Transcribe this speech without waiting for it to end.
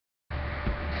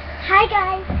Hi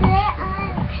guys, today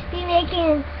I'm be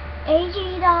making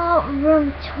AJ doll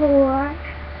room tour,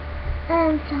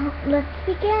 and so let's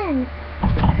begin.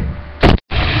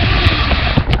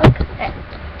 Okay,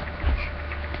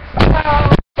 so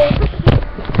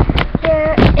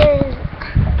here is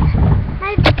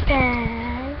my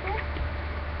bed.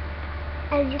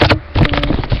 As you can see,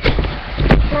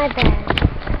 my bed,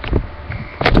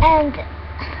 and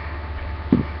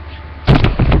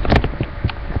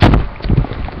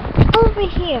over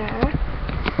here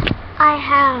I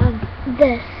have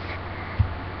this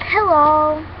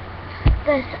pillow,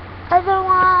 this other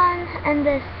one, and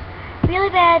this really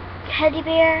bad teddy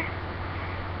bear.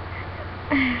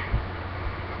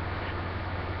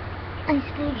 As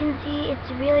you can see,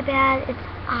 it's really bad, its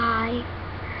eye.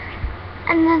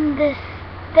 And then this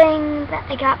thing that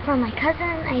I got from my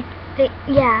cousin,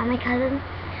 my cousin.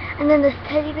 And then this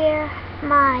teddy bear,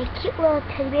 my cute little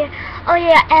teddy bear. Oh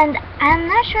yeah, and I'm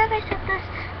not sure if I said this,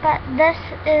 but this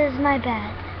is my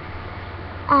bed.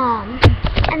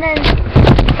 And then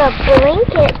the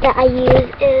blanket that I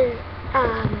use is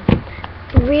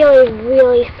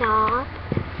really soft,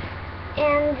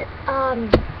 and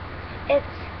it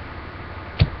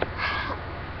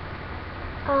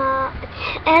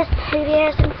has teddy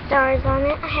bears and stars on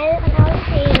it. I had it when I was a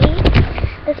baby.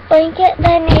 This blanket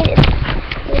that I made is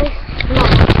really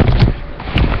small.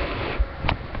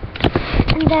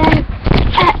 And then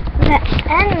at the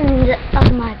end of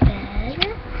my bed,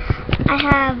 I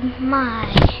have my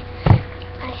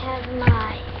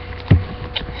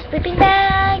sleeping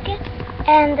bag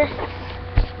and this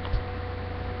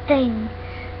thing.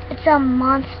 It's a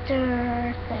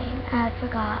monster thing. I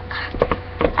forgot.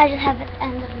 I just have it at the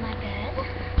end of my bed.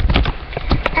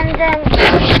 And then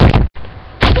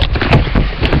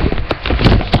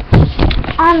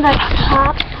on the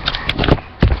top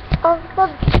of the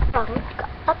bunk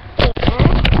up there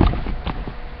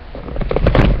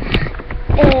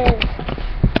is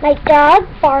my dog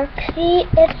Barksy,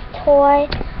 its toy,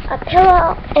 a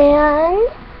pillow, and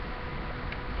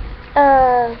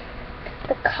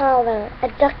the collar, a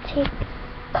duct tape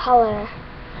collar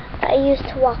that I use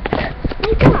to walk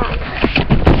my dog.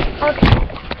 Okay,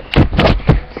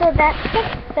 so that's the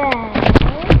bed.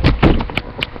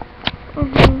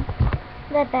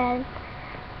 The bed.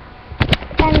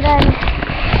 And then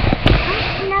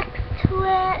next to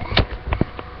it,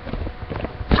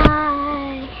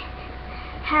 I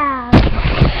have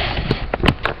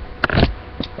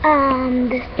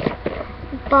this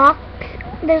box.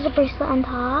 There's a bracelet on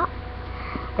top.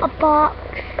 A box,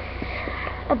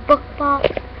 a book box,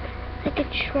 like a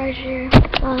treasure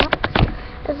box.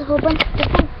 There's a whole bunch of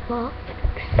different books.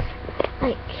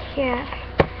 Like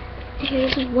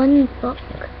here's one book.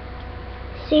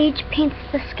 Sage Paints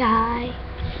the Sky.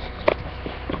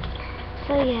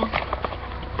 So yeah,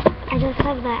 I just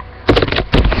have that.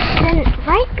 Then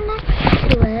right next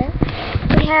to it,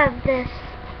 we have this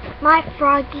My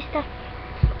Froggy Stuff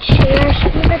chair. She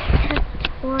did a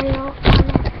tutorial on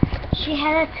it. She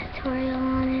had a tutorial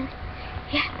on it.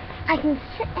 Yeah, I can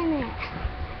sit in it.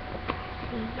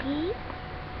 See?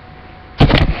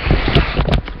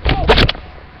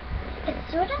 It's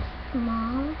sort of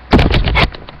small.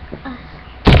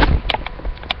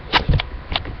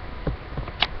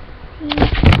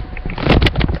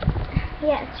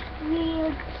 Yeah, it's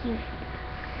really cute.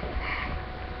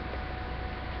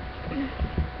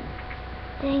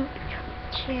 Thank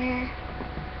chair.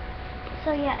 So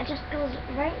yeah, it just goes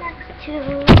right next to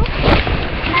my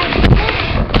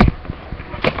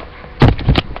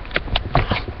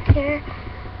here,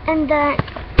 and then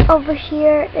over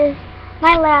here is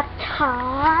my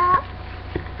laptop.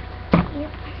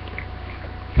 Yep.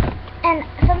 And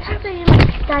sometimes I do my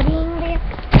studying there.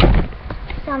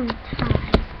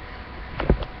 Sometimes.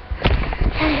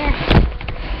 And then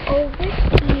over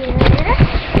here,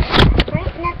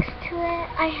 right next to it,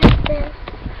 I have this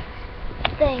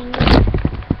thing,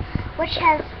 which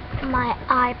has my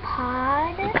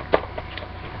iPod,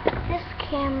 this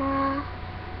camera,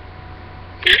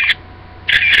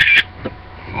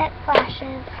 it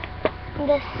flashes,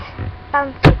 this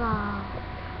bouncy ball.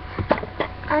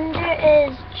 Under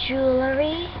is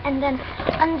jewelry, and then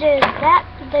under that,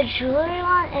 the jewelry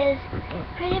one is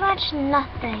pretty much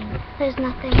nothing. There's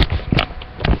nothing.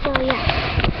 So yeah.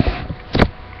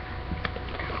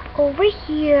 Over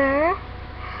here,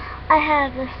 I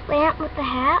have this lamp with the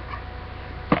hat.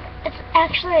 It's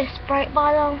actually a Sprite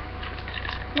bottle.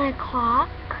 My clock.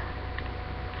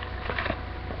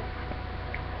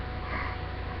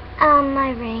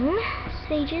 My ring.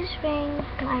 Sage's ring.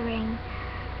 My ring.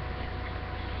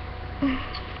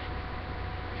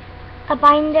 A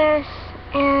binder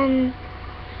and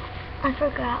I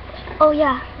forgot. Oh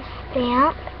yeah,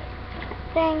 stamp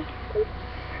thing.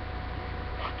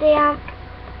 Stamp.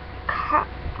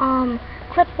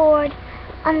 Clipboard.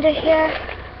 Under here,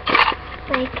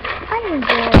 like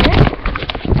under, is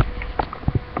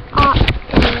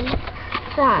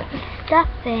some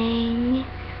stuffing,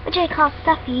 which I call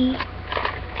stuffy,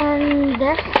 and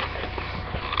this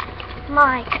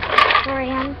my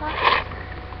crayon box.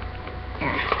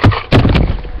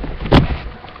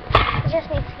 I just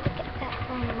need to look at that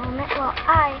for a moment while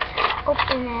I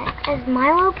open it. There's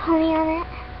My Little Pony on it.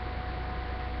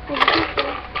 As you can see.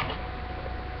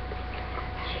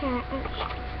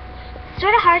 It's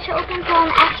sort of hard to open, so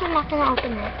I'm actually not going to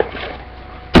open it.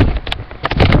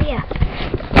 So yeah.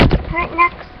 Right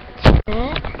next to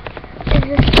it is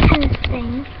this tennis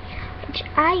thing, which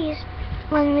I use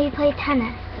when we play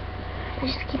tennis. I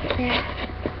just keep it there.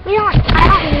 I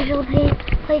don't usually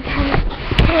play tennis,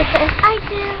 but if I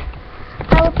do,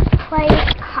 I will play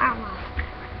Karma.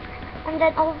 And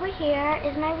then over here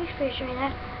is my refrigerator.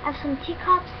 I have some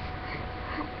teacups,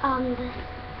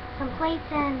 some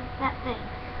plates, and that thing.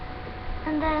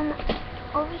 And then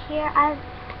over here I have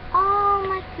all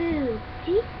my food.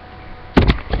 See?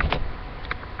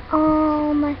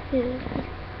 All my food.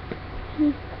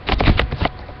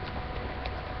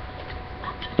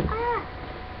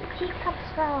 Teacups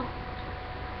fell.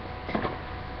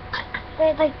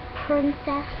 They're like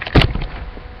princess.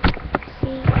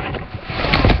 See?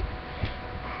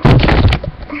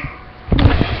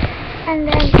 And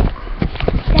then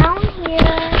down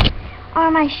here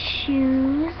are my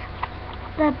shoes,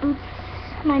 the boots,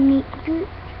 my meat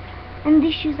boots, and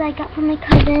these shoes I got from my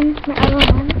cousin, my other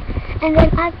one. And then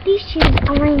I have these shoes,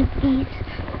 I'm wearing these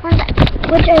ones,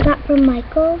 which I got from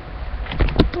Michael.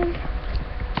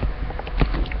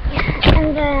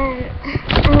 And then,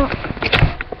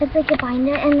 it's like a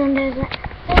binder, and then there's a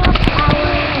little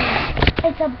flower,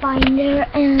 it's a binder,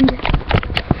 and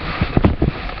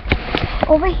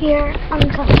over here on the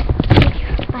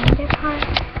binder part,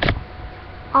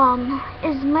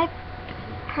 is my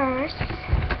purse.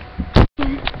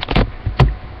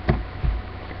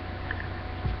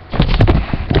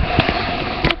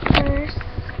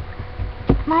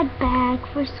 My bag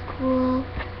for school,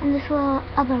 and this little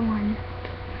other one.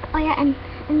 Oh yeah, and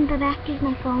in the back is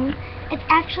my phone. It's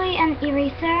actually an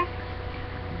eraser.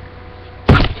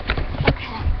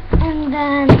 Okay, and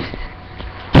then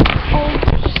over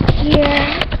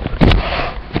here.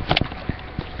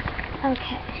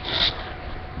 Okay.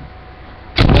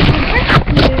 Over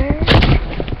here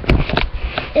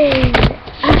is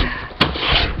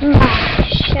my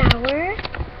shower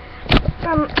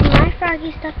from my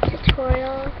Froggy Stuff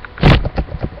tutorial.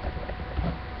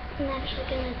 I'm actually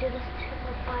going to do this to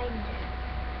the binder.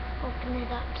 Open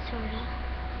it up, sorta.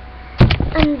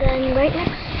 And then right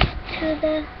next to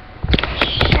the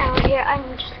shower here, I'm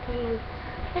just going to move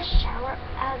the shower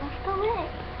out of the way.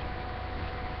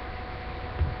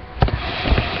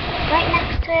 Right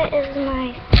next to it is my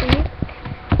sink.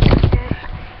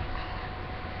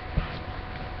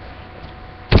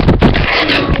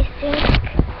 My sink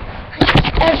has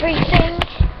everything.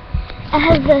 It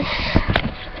has this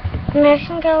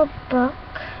American Girl book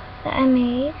that I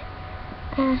made.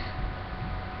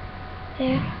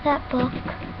 There, that book.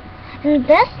 And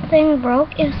this thing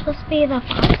broke. It was supposed to be the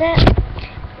faucet,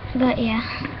 but yeah.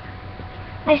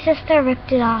 My sister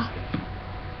ripped it off.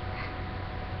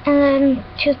 And then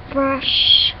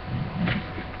toothbrush,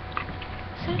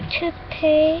 some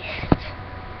toothpaste.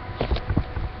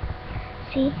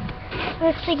 See? It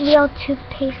looks like real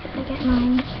toothpaste if I get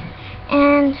mine.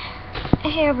 And a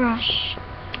hairbrush.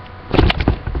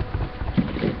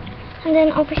 And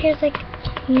then over here is like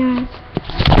mirrors.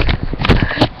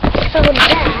 So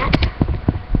that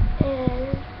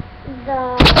is the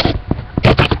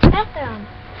bathroom.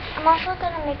 I'm also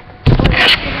going to make the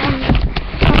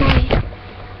toilet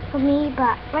for me,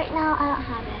 but right now I don't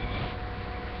have it.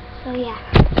 So yeah.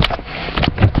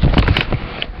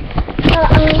 So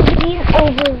I'm going to do an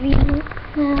overview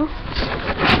now.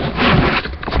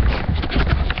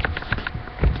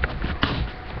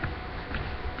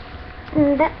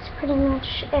 And that's pretty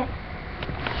much it.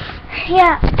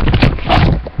 Yeah.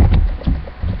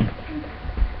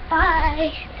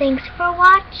 Bye. Thanks for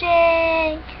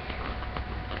watching.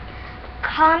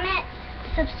 Comment,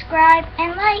 subscribe,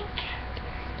 and like.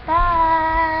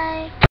 Bye.